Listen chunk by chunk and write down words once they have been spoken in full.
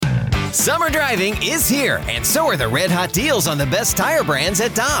Summer driving is here, and so are the red-hot deals on the best tire brands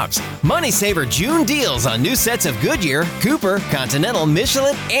at Dobbs. Money Saver June deals on new sets of Goodyear, Cooper, Continental,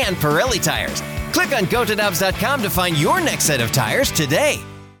 Michelin, and Pirelli tires. Click on GoToDobbs.com to find your next set of tires today.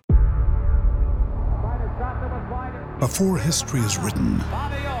 Before history is written,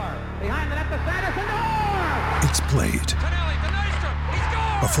 it's played.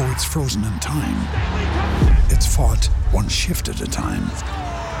 Before it's frozen in time, it's fought one shift at a time.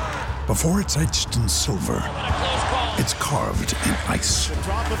 Before it's etched in silver, it's carved in ice.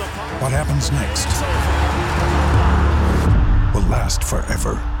 What happens next will last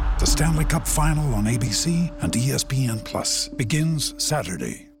forever. The Stanley Cup Final on ABC and ESPN Plus begins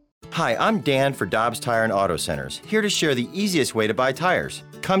Saturday. Hi, I'm Dan for Dobbs Tire and Auto Centers, here to share the easiest way to buy tires.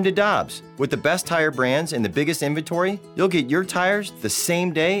 Come to Dobbs. With the best tire brands and the biggest inventory, you'll get your tires the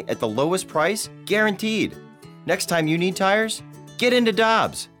same day at the lowest price, guaranteed. Next time you need tires, get into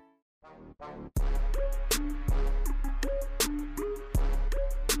Dobbs.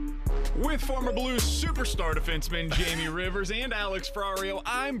 With former Blues superstar defenseman Jamie Rivers and Alex Ferrario,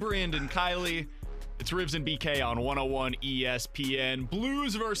 I'm Brandon Kiley. It's Rivs and BK on 101 ESPN.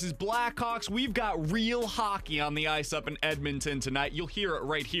 Blues versus Blackhawks. We've got real hockey on the ice up in Edmonton tonight. You'll hear it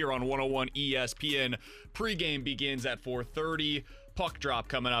right here on 101 ESPN. Pre-game begins at 4:30. Puck drop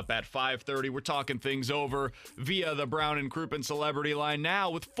coming up at 5:30. We're talking things over via the Brown and Crouppen Celebrity Line now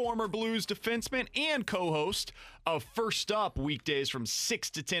with former Blues defenseman and co-host of First Up, weekdays from 6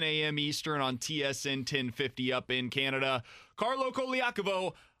 to 10 a.m. Eastern on TSN 1050 up in Canada, Carlo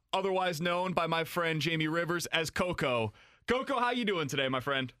Koliakovo, otherwise known by my friend Jamie Rivers as Coco. Coco, how you doing today, my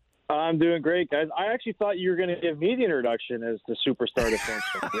friend? I'm doing great, guys. I actually thought you were going to give me the introduction as the superstar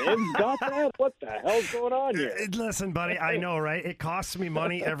defenseman. Ribs got that? What the hell's going on here? Listen, buddy, I know, right? It costs me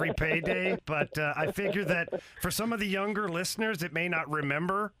money every payday, but I figure that for some of the younger listeners that may not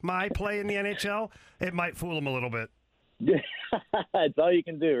remember my play in the NHL, it might fool them a little bit. That's all you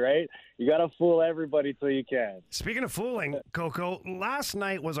can do, right? You got to fool everybody till you can. Speaking of fooling, Coco, last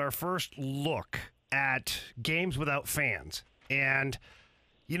night was our first look at games without fans. And,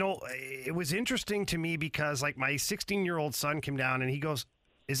 you know, it was interesting to me because, like, my 16-year-old son came down and he goes,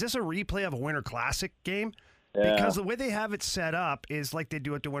 is this a replay of a Winter Classic game? Yeah. Because the way they have it set up is like they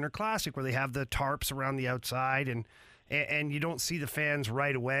do at the Winter Classic where they have the tarps around the outside and you don't see the fans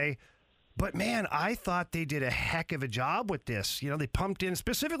right away. But, man, I thought they did a heck of a job with this. You know, they pumped in,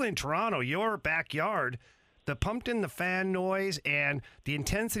 specifically in Toronto, your backyard, they pumped in the fan noise, and the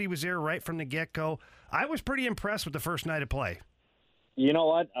intensity was there right from the get-go. I was pretty impressed with the first night of play. You know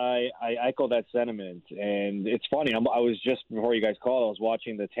what? I echo that sentiment. And it's funny. I was just, before you guys called, I was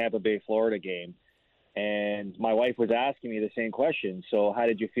watching the Tampa Bay, Florida game. And my wife was asking me the same question. So how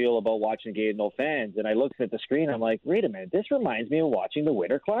did you feel about watching the game with no fans? And I looked at the screen. I'm like, wait a minute. This reminds me of watching the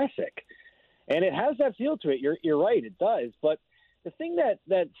Winter Classic. And it has that feel to it. You're right. It does. But the thing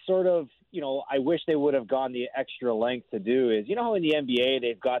that sort of, you know, I wish they would have gone the extra length to do is, you know how in the NBA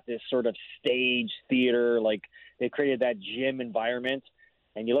they've got this sort of stage theater, like they created that gym environment,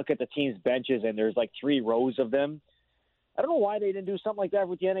 and you look at the team's benches and there's like 3 rows of them. I don't know why they didn't do something like that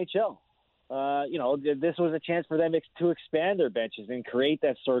with the NHL. You know, this was a chance for them to expand their benches and create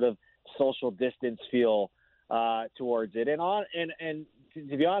that sort of social distance feel towards it. And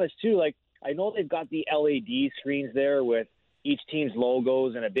to be honest too, like, I know they've got the LED screens there with each team's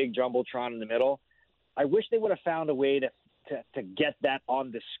logos and a big jumbotron in the middle. I wish they would have found a way to get that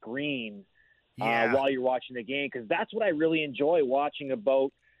on the screen while you're watching the game, because that's what I really enjoy watching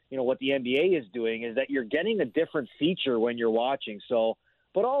about, you know, what the NBA is doing, is that you're getting a different feature when you're watching. So,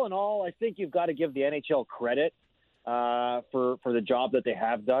 but all in all, I think you've got to give the NHL credit for the job that they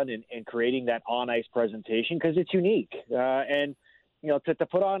have done in creating that on-ice presentation, because it's unique. And you know, to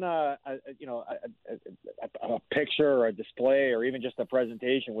put on a picture or a display or even just a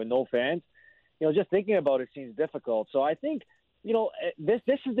presentation with no fans, you know, just thinking about it seems difficult. So I think, you know, this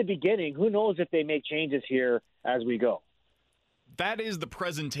is the beginning. Who knows if they make changes here as we go. That is the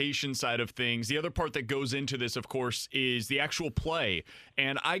presentation side of things. The other part that goes into this, of course, is the actual play.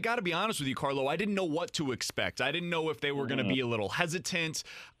 And I got to be honest with you, Carlo, I didn't know what to expect. I didn't know if they were going to be a little hesitant.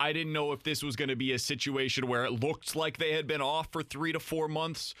 I didn't know if this was going to be a situation where it looked like they had been off for 3 to 4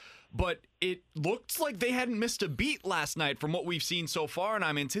 months. But it looked like they hadn't missed a beat last night from what we've seen so far, and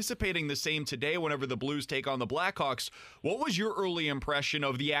I'm anticipating the same today whenever the Blues take on the Blackhawks. What was your early impression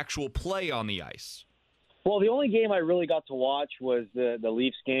of the actual play on the ice? Well, the only game I really got to watch was the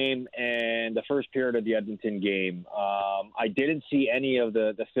Leafs game and the first period of the Edmonton game. I didn't see any of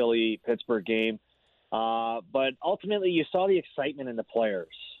the Philly-Pittsburgh game, but ultimately you saw the excitement in the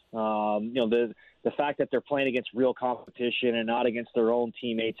players. You know, the fact that they're playing against real competition and not against their own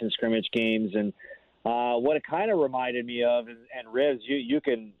teammates in scrimmage games. And what it kind of reminded me of, and Rivs, you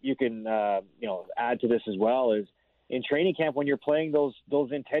can add to this as well, is in training camp when you're playing those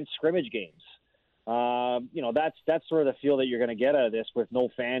intense scrimmage games. That's sort of the feel that you're going to get out of this with no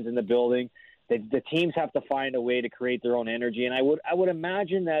fans in the building. The teams have to find a way to create their own energy, and I would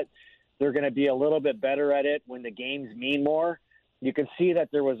imagine that they're going to be a little bit better at it when the games mean more. You can see that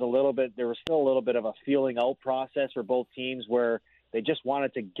there was still a little bit of a feeling out process for both teams where they just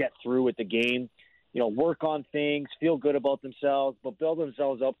wanted to get through with the game, work on things, feel good about themselves, but build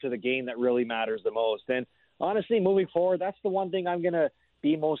themselves up to the game that really matters the most. And honestly, moving forward, that's the one thing I'm going to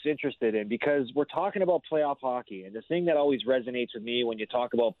be most interested in, because we're talking about playoff hockey. And the thing that always resonates with me when you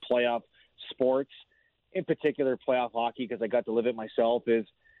talk about playoff sports, in particular playoff hockey, because I got to live it myself, is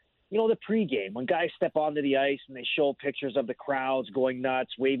the pregame, when guys step onto the ice and they show pictures of the crowds going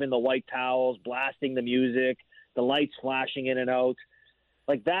nuts, waving the white towels, blasting the music, the lights flashing in and out.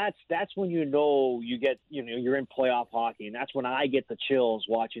 Like that's when you're in playoff hockey, and that's when I get the chills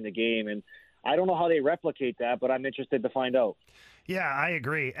watching the game. And I don't know how they replicate that, but I'm interested to find out. Yeah, I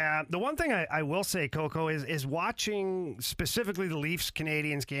agree. The one thing I will say, Coco, is watching specifically the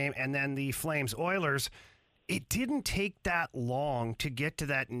Leafs-Canadiens game and then the Flames-Oilers, it didn't take that long to get to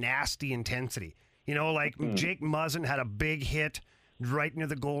that nasty intensity. Jake Muzzin had a big hit right near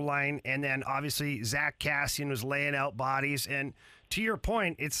the goal line, and then obviously Zach Kassian was laying out bodies. And to your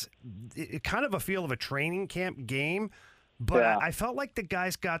point, it's kind of a feel of a training camp game, but yeah. I felt like the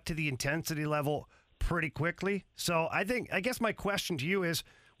guys got to the intensity level pretty quickly. So I guess my question to you is,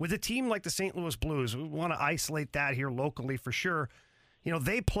 with a team like the St. Louis Blues, we want to isolate that here locally for sure.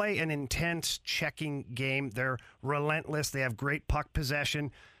 They play an intense checking game. They're relentless. They have great puck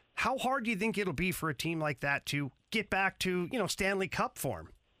possession. How hard do you think it'll be for a team like that to get back to, Stanley Cup form?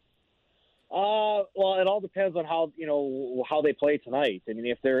 Well, it all depends on how they play tonight. I mean,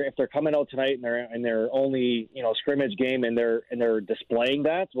 if they're coming out tonight and they're only scrimmage game and they're displaying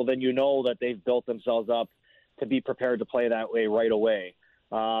that, well, then that they've built themselves up to be prepared to play that way right away.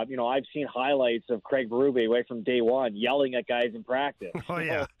 I've seen highlights of Craig Berube right from day one yelling at guys in practice. Oh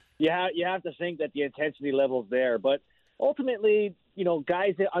yeah, you have to think that the intensity level's there, but ultimately,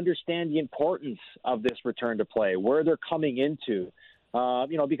 guys that understand the importance of this return to play, where they're coming into.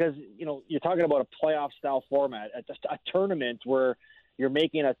 Because, you're talking about a playoff-style format, a tournament where you're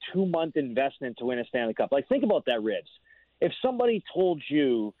making a 2-month investment to win a Stanley Cup. Like, think about that, Ribs. If somebody told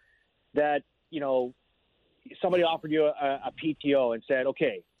you that, somebody offered you a PTO and said,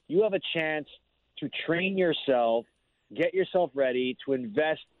 okay, you have a chance to train yourself, get yourself ready to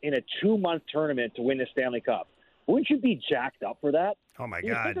invest in a 2-month tournament to win the Stanley Cup, wouldn't you be jacked up for that? Oh, my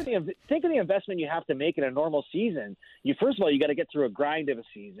God. Think of the investment you have to make in a normal season. First of all, you got to get through a grind of a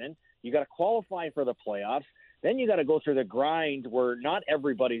season. You got to qualify for the playoffs. Then you got to go through the grind where not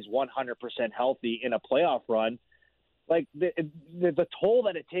everybody's 100% healthy in a playoff run. Like the toll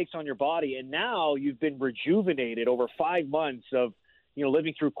that it takes on your body. And now you've been rejuvenated over 5 months of,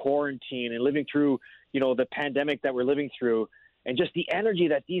 living through quarantine and living through, the pandemic that we're living through. And just the energy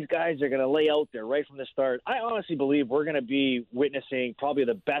that these guys are going to lay out there right from the start. I honestly believe we're going to be witnessing probably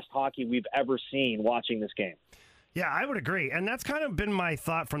the best hockey we've ever seen watching this game. Yeah, I would agree. And that's kind of been my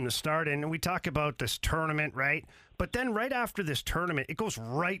thought from the start. And we talk about this tournament, right? But then right after this tournament, it goes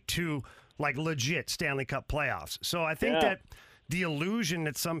right to like legit Stanley Cup playoffs. So I think that the illusion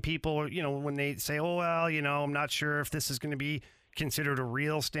that some people, when they say, oh, well, I'm not sure if this is going to be considered a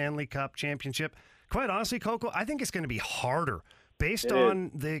real Stanley Cup championship. Quite honestly, Coco, I think it's going to be harder based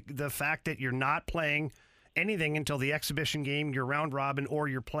on the fact that you're not playing anything until the exhibition game, your round robin, or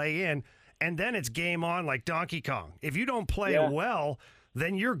your play in, and then it's game on like Donkey Kong. If you don't play well,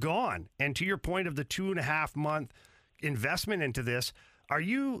 then you're gone. And to your point of the 2.5-month investment into this, are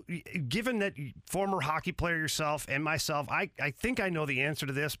you, given that former hockey player yourself and myself, I think I know the answer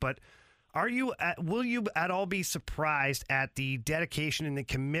to this, but will you at all be surprised at the dedication and the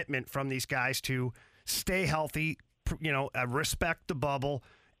commitment from these guys to stay healthy, respect the bubble,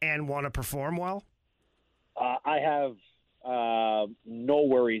 and want to perform well? I have no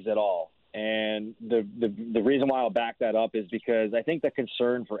worries at all. And the reason why I'll back that up is because I think the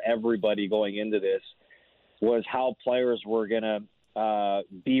concern for everybody going into this was how players were going to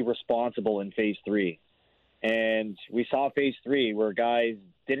be responsible in Phase 3. And we saw Phase 3 where guys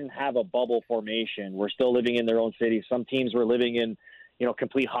didn't have a bubble formation. We're still living in their own cities. Some teams were living in,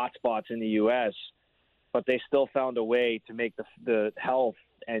 complete hotspots in the U.S., but they still found a way to make the health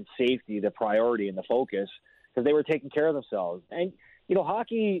and safety the priority and the focus because they were taking care of themselves. And,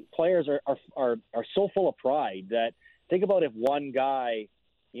 hockey players are so full of pride that think about if one guy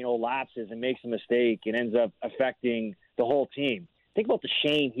lapses and makes a mistake and ends up affecting the whole team. Think about the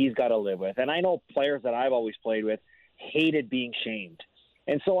shame he's got to live with. And I know players that I've always played with hated being shamed.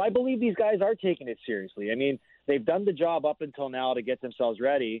 And so I believe these guys are taking it seriously. I mean, they've done the job up until now to get themselves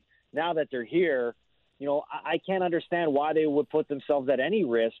ready. Now that they're here, I can't understand why they would put themselves at any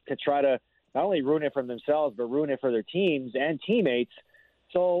risk to try to not only ruin it for themselves, but ruin it for their teams and teammates.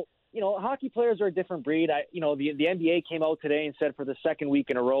 So, hockey players are a different breed. The NBA came out today and said for the second week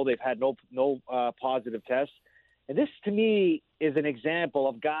in a row they've had no positive tests. And this, to me, is an example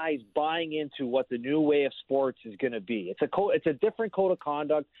of guys buying into what the new way of sports is going to be. It's a different code of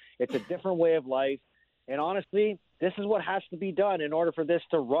conduct. It's a different way of life. And honestly, this is what has to be done in order for this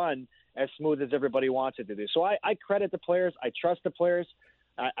to run as smooth as everybody wants it to do. So I credit the players. I trust the players.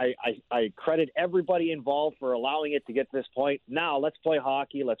 I credit everybody involved for allowing it to get to this point. Now let's play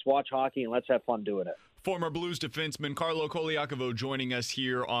hockey, let's watch hockey, and let's have fun doing it. Former Blues defenseman Carlo Colaiacovo joining us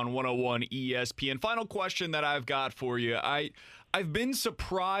here on 101 ESPN. Final question that I've got for you. I've been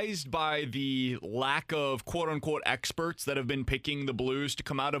surprised by the lack of quote-unquote experts that have been picking the Blues to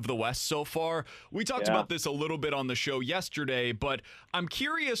come out of the West so far. We talked about this a little bit on the show yesterday, but I'm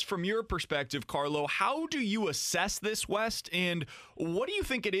curious from your perspective, Carlo, how do you assess this West, and what do you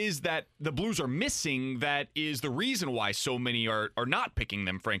think it is that the Blues are missing that is the reason why so many are not picking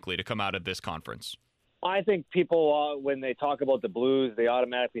them, frankly, to come out of this conference? I think people, when they talk about the Blues, they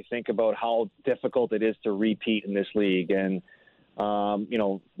automatically think about how difficult it is to repeat in this league. And,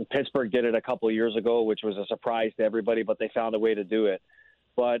 Pittsburgh did it a couple of years ago, which was a surprise to everybody, but they found a way to do it.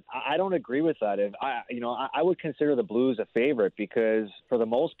 But I don't agree with that. I would consider the Blues a favorite because, for the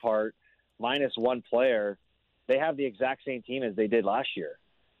most part, minus one player, they have the exact same team as they did last year.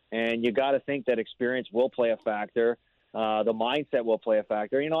 And you got to think that experience will play a factor. The mindset will play a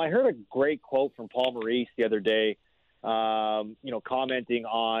factor. I heard a great quote from Paul Maurice the other day, commenting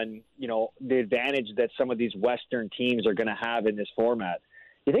on, the advantage that some of these Western teams are going to have in this format.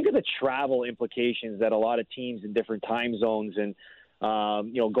 You think of the travel implications that a lot of teams in different time zones and,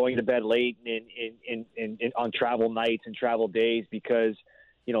 going to bed late on travel nights and travel days because,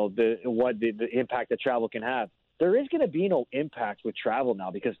 the impact that travel can have. There is going to be no impact with travel now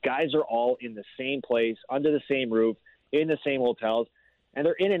because guys are all in the same place, under the same roof, in the same hotels, and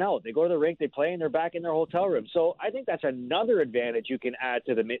they're in and out. They go to the rink, they play, and they're back in their hotel room. So I think that's another advantage you can add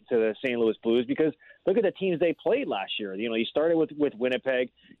to the St. Louis Blues because look at the teams they played last year. You started with Winnipeg,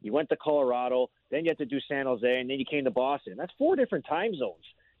 you went to Colorado, then you had to do San Jose, and then you came to Boston. That's 4 different time zones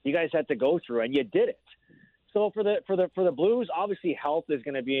you guys had to go through, and you did it. So for the Blues, obviously health is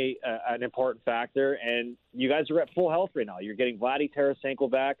going to be an important factor, and you guys are at full health right now. You're getting Vladdy Tarasenko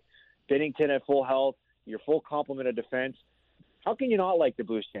back, Binnington at full health, your full complement of defense. How can you not like the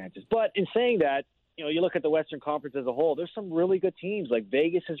Blues' chances? But in saying that, you look at the Western Conference as a whole, there's some really good teams. Like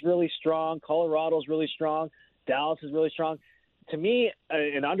Vegas is really strong, Colorado's really strong, Dallas is really strong. To me,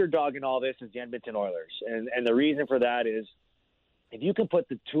 an underdog in all this is the Edmonton Oilers. And the reason for that is if you can put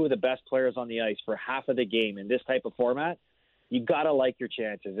the 2 of the best players on the ice for half of the game in this type of format, you got to like your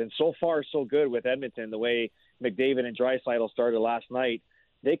chances. And so far, so good with Edmonton, the way McDavid and Draisaitl started last night.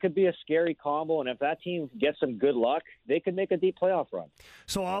 They could be a scary combo, and if that team gets some good luck, they could make a deep playoff run.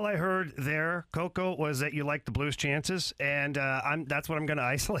 So all I heard there, Coco, was that you like the Blues' chances, and that's what I'm going to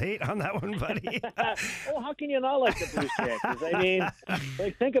isolate on that one, buddy. Well, how can you not like the Blues' chances? I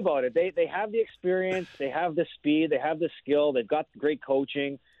mean, think about it. They have the experience, they have the speed, they have the skill, they've got great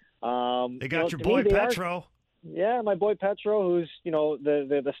coaching. They got your boy Petro. Yeah, my boy Petro, who's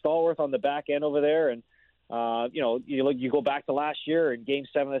the stalwart on the back end over there, and. You go back to last year in Game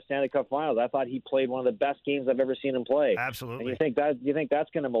 7 of the Stanley Cup Finals. I thought he played one of the best games I've ever seen him play. Absolutely. And you think that's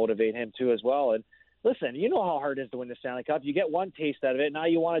going to motivate him too as well. And listen, you know how hard it is to win the Stanley Cup. You get one taste out of it. Now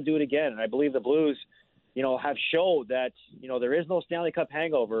you want to do it again. And I believe the Blues, have showed that there is no Stanley Cup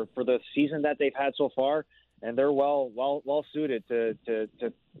hangover for the season that they've had so far, and they're well suited to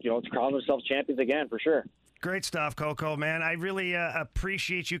crown themselves champions again for sure. Great stuff, Coco, man. I really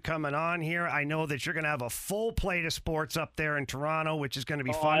appreciate you coming on here. I know that you're going to have a full plate of sports up there in Toronto, which is going to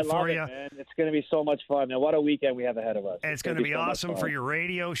be fun for you. Man. It's going to be so much fun. Man, what a weekend we have ahead of us. And it's going to be awesome for your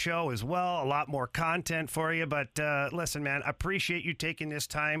radio show as well. A lot more content for you. But listen, man, appreciate you taking this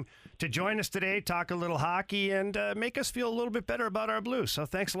time to join us today, talk a little hockey, and make us feel a little bit better about our Blues. So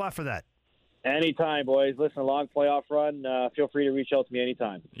thanks a lot for that. Anytime, boys. Listen, a long playoff run. Feel free to reach out to me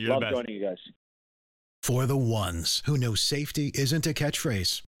anytime. Love joining you guys. For the ones who know safety isn't a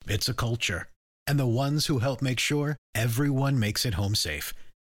catchphrase, it's a culture. And the ones who help make sure everyone makes it home safe.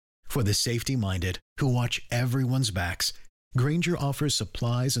 For the safety-minded who watch everyone's backs, Grainger offers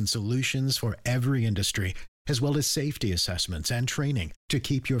supplies and solutions for every industry as well as safety assessments and training to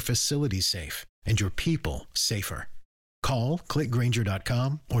keep your facilities safe and your people safer. Call, click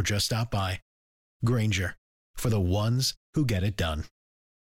Grainger.com, or just stop by. Grainger, for the ones who get it done.